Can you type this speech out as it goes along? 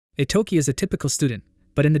Ittoki is a typical student,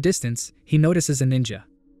 but in the distance, he notices a ninja.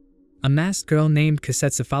 A masked girl named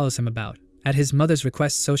Kousetsu follows him about, at his mother's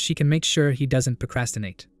request so she can make sure he doesn't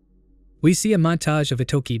procrastinate. We see a montage of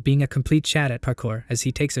Ittoki being a complete chat at parkour as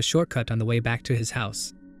he takes a shortcut on the way back to his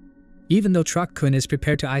house. Even though Truck-kun is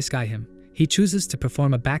prepared to ice-sky him, he chooses to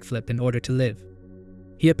perform a backflip in order to live.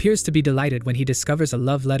 He appears to be delighted when he discovers a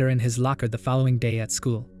love letter in his locker the following day at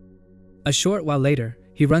school. A short while later,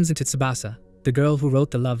 he runs into Tsubasa, the girl who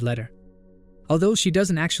wrote the love letter. Although she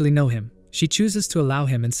doesn't actually know him, she chooses to allow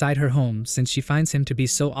him inside her home since she finds him to be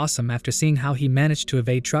so awesome after seeing how he managed to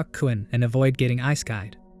evade Truck-kun and avoid getting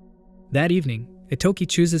ice-skied. That evening, Ittoki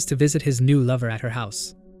chooses to visit his new lover at her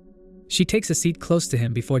house. She takes a seat close to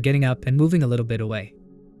him before getting up and moving a little bit away.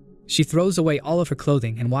 She throws away all of her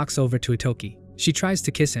clothing and walks over to Ittoki. She tries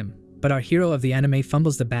to kiss him, but our hero of the anime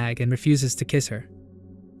fumbles the bag and refuses to kiss her.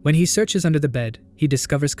 When he searches under the bed, he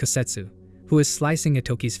discovers Kousetsu, who is slicing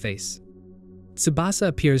Itoki's face. Tsubasa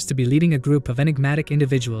appears to be leading a group of enigmatic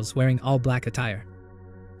individuals wearing all black attire.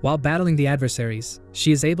 While battling the adversaries,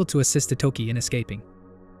 she is able to assist Ittoki in escaping.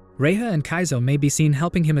 Reiha and Kaizo may be seen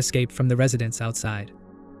helping him escape from the residence outside.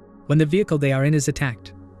 When the vehicle they are in is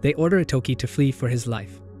attacked, they order Ittoki to flee for his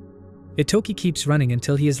life. Ittoki keeps running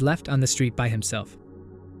until he is left on the street by himself.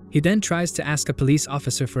 He then tries to ask a police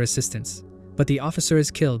officer for assistance, but the officer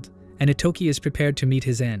is killed, and Ittoki is prepared to meet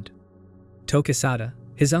his end. Tokisada,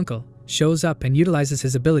 his uncle, shows up and utilizes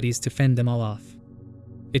his abilities to fend them all off.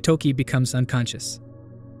 Ittoki becomes unconscious.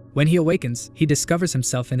 When he awakens, he discovers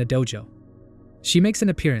himself in a dojo. She makes an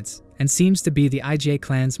appearance, and seems to be the IGA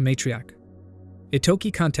clan's matriarch.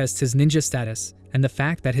 Ittoki contests his ninja status, and the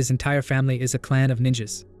fact that his entire family is a clan of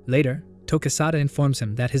ninjas. Later, Tokisada informs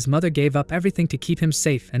him that his mother gave up everything to keep him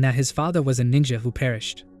safe and that his father was a ninja who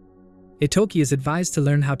perished. Ittoki is advised to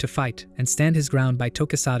learn how to fight and stand his ground by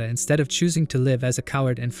Tokisada instead of choosing to live as a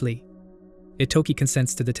coward and flee. Ittoki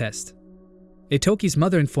consents to the test. Ittoki's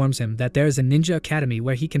mother informs him that there is a ninja academy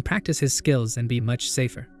where he can practice his skills and be much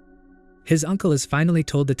safer. His uncle is finally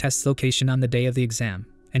told the test's location on the day of the exam,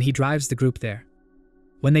 and he drives the group there.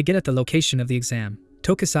 When they get at the location of the exam,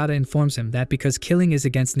 Tokisada informs him that because killing is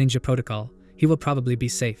against ninja protocol, he will probably be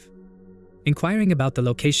safe. Inquiring about the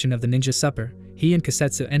location of the ninja supper, he and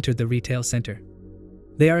Kousetsu enter the retail center.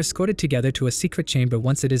 They are escorted together to a secret chamber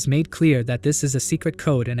once it is made clear that this is a secret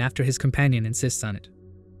code and after his companion insists on it.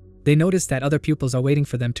 They notice that other pupils are waiting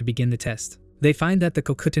for them to begin the test. They find that the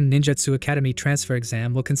Kokuten Ninja Academy transfer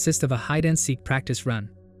exam will consist of a hide-and-seek practice run.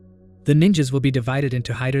 The ninjas will be divided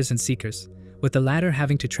into hiders and seekers, with the latter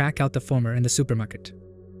having to track out the former in the supermarket.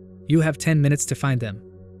 You have 10 minutes to find them.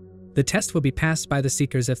 The test will be passed by the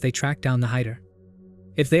seekers if they track down the hider.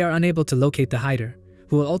 If they are unable to locate the hider,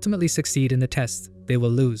 who will ultimately succeed in the test, they will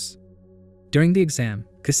lose. During the exam,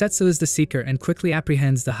 Kousetsu is the seeker and quickly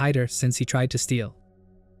apprehends the hider since he tried to steal.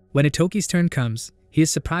 When Ittoki's turn comes, he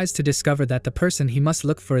is surprised to discover that the person he must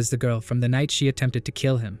look for is the girl from the night she attempted to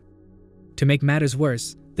kill him. To make matters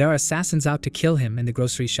worse, there are assassins out to kill him in the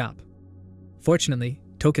grocery shop. Fortunately,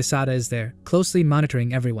 Tokisada is there, closely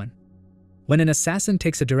monitoring everyone. When an assassin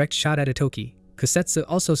takes a direct shot at Ittoki, Kousetsu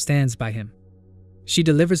also stands by him. She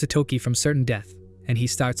delivers Ittoki from certain death, and he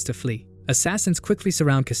starts to flee. Assassins quickly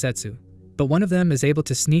surround Kousetsu, but one of them is able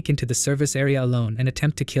to sneak into the service area alone and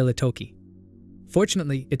attempt to kill Ittoki.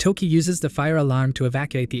 Fortunately, Ittoki uses the fire alarm to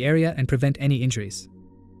evacuate the area and prevent any injuries.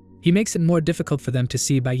 He makes it more difficult for them to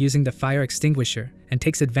see by using the fire extinguisher and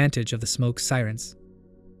takes advantage of the smoke sirens.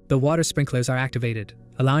 The water sprinklers are activated,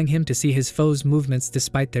 allowing him to see his foes' movements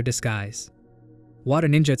despite their disguise. Water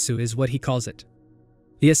ninjutsu is what he calls it.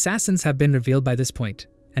 The assassins have been revealed by this point,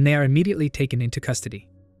 and they are immediately taken into custody.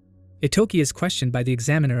 Ittoki is questioned by the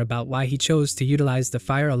examiner about why he chose to utilize the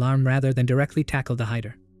fire alarm rather than directly tackle the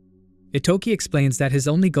hider. Ittoki explains that his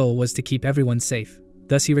only goal was to keep everyone safe,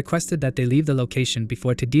 thus he requested that they leave the location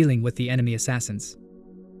before dealing with the enemy assassins.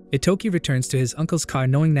 Ittoki returns to his uncle's car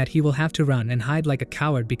knowing that he will have to run and hide like a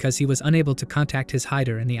coward because he was unable to contact his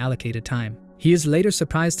hider in the allocated time. He is later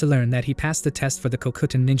surprised to learn that he passed the test for the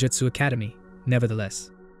Kokuten Ninja Academy,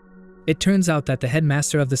 nevertheless. It turns out that the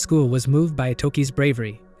headmaster of the school was moved by Ittoki's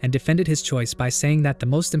bravery and defended his choice by saying that the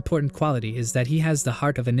most important quality is that he has the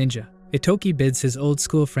heart of a ninja. Ittoki bids his old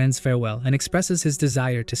school friends farewell and expresses his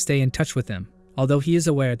desire to stay in touch with them, although he is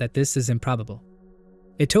aware that this is improbable.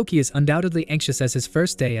 Ittoki is undoubtedly anxious as his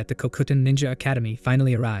first day at the Kokuten Ninja Academy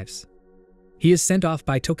finally arrives. He is sent off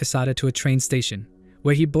by Tokisada to a train station,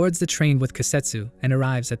 where he boards the train with Kousetsu and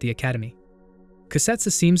arrives at the academy.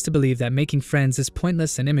 Kousetsu seems to believe that making friends is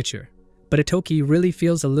pointless and immature, but Ittoki really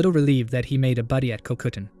feels a little relieved that he made a buddy at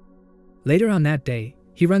Kokuten. Later on that day,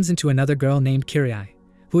 he runs into another girl named Kirai,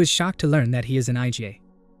 who is shocked to learn that he is an IGA.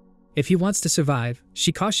 If he wants to survive,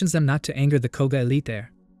 she cautions them not to anger the Koga elite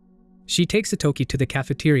there. She takes Ittoki to the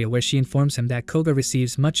cafeteria where she informs him that Koga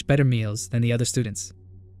receives much better meals than the other students.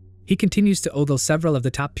 He continues to ogle several of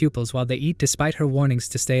the top pupils while they eat despite her warnings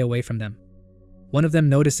to stay away from them. One of them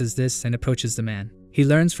notices this and approaches the man. He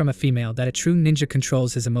learns from a female that a true ninja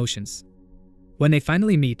controls his emotions. When they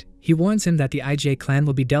finally meet, he warns him that the IJ clan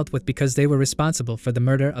will be dealt with because they were responsible for the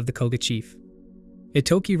murder of the Koga chief.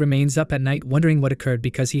 Ittoki remains up at night wondering what occurred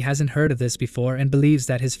because he hasn't heard of this before and believes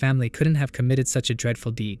that his family couldn't have committed such a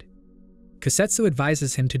dreadful deed. Kousetsu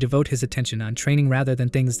advises him to devote his attention on training rather than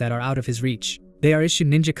things that are out of his reach. They are issued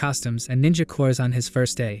ninja costumes and ninja cores on his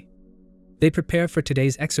first day. They prepare for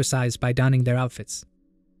today's exercise by donning their outfits.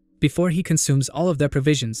 Before he consumes all of their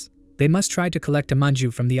provisions, they must try to collect a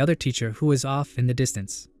manju from the other teacher who is off in the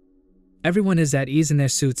distance. Everyone is at ease in their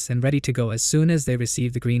suits and ready to go as soon as they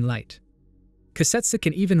receive the green light. Kousetsu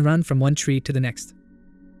can even run from one tree to the next.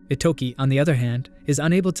 Ittoki, on the other hand, is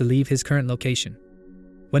unable to leave his current location.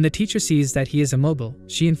 When the teacher sees that he is immobile,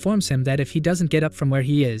 she informs him that if he doesn't get up from where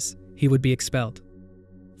he is, he would be expelled.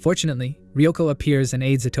 Fortunately, Ryoko appears and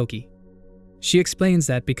aids Ittoki. She explains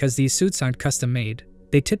that because these suits aren't custom-made,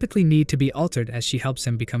 they typically need to be altered as she helps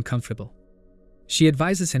him become comfortable. She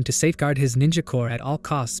advises him to safeguard his ninja core at all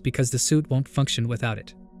costs because the suit won't function without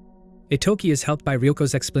it. Ittoki is helped by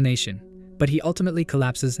Ryoko's explanation, but he ultimately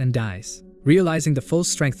collapses and dies. Realizing the full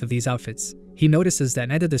strength of these outfits, he notices that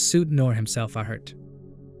neither the suit nor himself are hurt.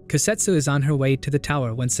 Kousetsu is on her way to the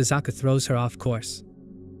tower when Suzaku throws her off course.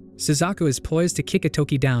 Suzaku is poised to kick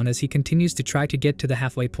Ittoki down as he continues to try to get to the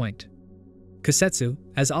halfway point. Kousetsu,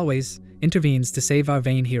 as always, intervenes to save our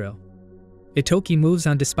vain hero. Ittoki moves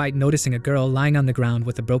on despite noticing a girl lying on the ground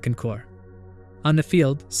with a broken core. On the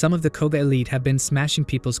field, some of the Koga elite have been smashing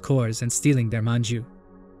people's cores and stealing their manju.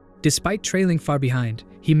 Despite trailing far behind,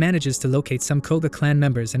 he manages to locate some Koga clan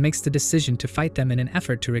members and makes the decision to fight them in an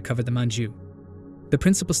effort to recover the manju. The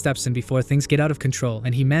principal steps in before things get out of control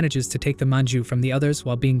and he manages to take the manju from the others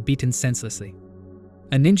while being beaten senselessly.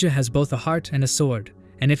 A ninja has both a heart and a sword,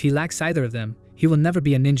 and if he lacks either of them, he will never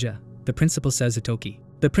be a ninja, the principal says Ittoki.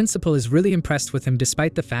 The principal is really impressed with him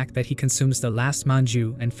despite the fact that he consumes the last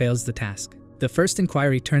manju and fails the task. The first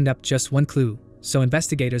inquiry turned up just one clue, so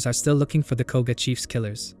investigators are still looking for the Koga chief's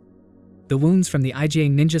killers. The wounds from the IJ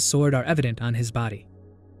ninja sword are evident on his body.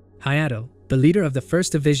 Hayato, the leader of the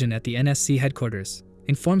 1st Division at the NSC headquarters,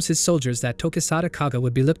 informs his soldiers that Tokusada Kaga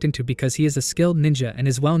would be looked into because he is a skilled ninja and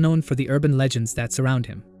is well known for the urban legends that surround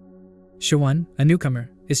him. Shirwan, a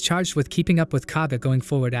newcomer, is charged with keeping up with Kaga going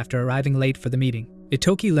forward after arriving late for the meeting.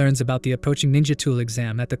 Ittoki learns about the approaching ninja tool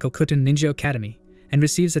exam at the Kokuten Ninja Academy and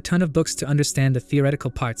receives a ton of books to understand the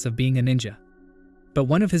theoretical parts of being a ninja. But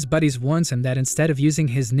one of his buddies warns him that instead of using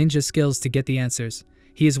his ninja skills to get the answers,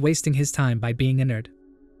 he is wasting his time by being a nerd.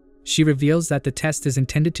 She reveals that the test is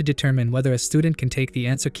intended to determine whether a student can take the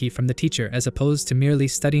answer key from the teacher as opposed to merely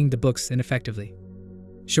studying the books ineffectively.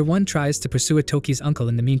 Shirwan tries to pursue Ittoki's uncle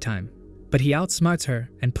in the meantime, but he outsmarts her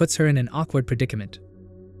and puts her in an awkward predicament.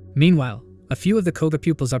 Meanwhile, a few of the Koga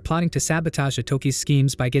pupils are plotting to sabotage Ittoki's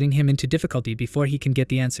schemes by getting him into difficulty before he can get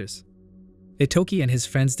the answers. Ittoki and his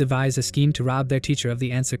friends devise a scheme to rob their teacher of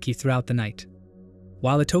the answer key throughout the night.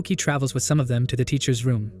 While Ittoki travels with some of them to the teacher's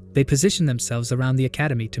room, they position themselves around the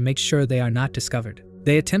academy to make sure they are not discovered.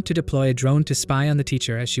 They attempt to deploy a drone to spy on the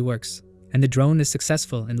teacher as she works, and the drone is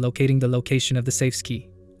successful in locating the location of the safe's key,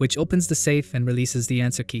 which opens the safe and releases the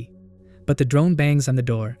answer key. But the drone bangs on the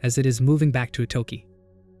door as it is moving back to Ittoki.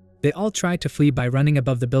 They all try to flee by running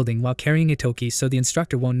above the building while carrying Ittoki so the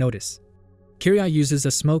instructor won't notice. Kirya uses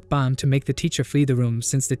a smoke bomb to make the teacher flee the room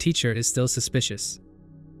since the teacher is still suspicious.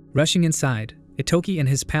 Rushing inside, Ittoki and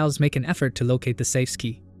his pals make an effort to locate the safe's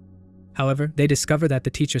key. However, they discover that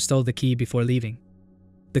the teacher stole the key before leaving.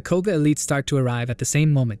 The Koga elite start to arrive at the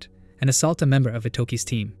same moment and assault a member of Ittoki's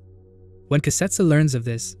team. When Kousetsu learns of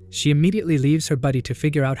this, she immediately leaves her buddy to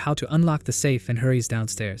figure out how to unlock the safe and hurries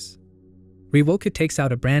downstairs. Ryoko takes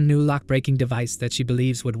out a brand new lock-breaking device that she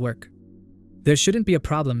believes would work. There shouldn't be a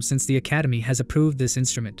problem since the academy has approved this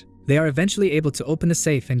instrument. They are eventually able to open the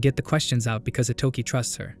safe and get the questions out because Ittoki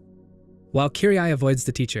trusts her. While Kirya avoids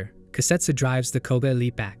the teacher, Kousetsu drives the Koga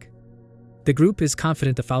elite back. The group is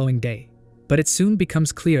confident the following day, but it soon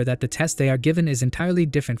becomes clear that the test they are given is entirely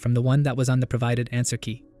different from the one that was on the provided answer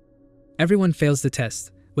key. Everyone fails the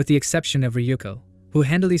test, with the exception of Ryoko, who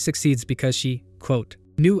handily succeeds because she, quote,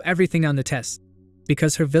 knew everything on the test,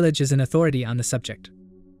 because her village is an authority on the subject.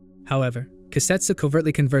 However, Kousetsu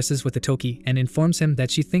covertly converses with Ittoki and informs him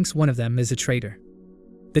that she thinks one of them is a traitor.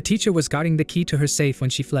 The teacher was guarding the key to her safe when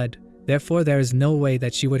she fled, therefore there is no way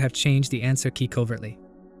that she would have changed the answer key covertly.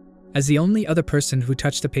 As the only other person who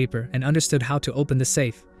touched the paper and understood how to open the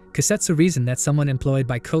safe, Kousetsu reasoned that someone employed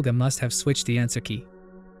by Koga must have switched the answer key.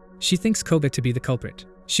 She thinks Koga to be the culprit.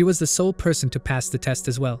 She was the sole person to pass the test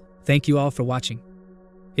as well. Thank you all for watching.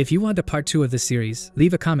 If you want a part 2 of this series,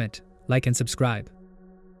 leave a comment, like and subscribe.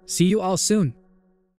 See you all soon!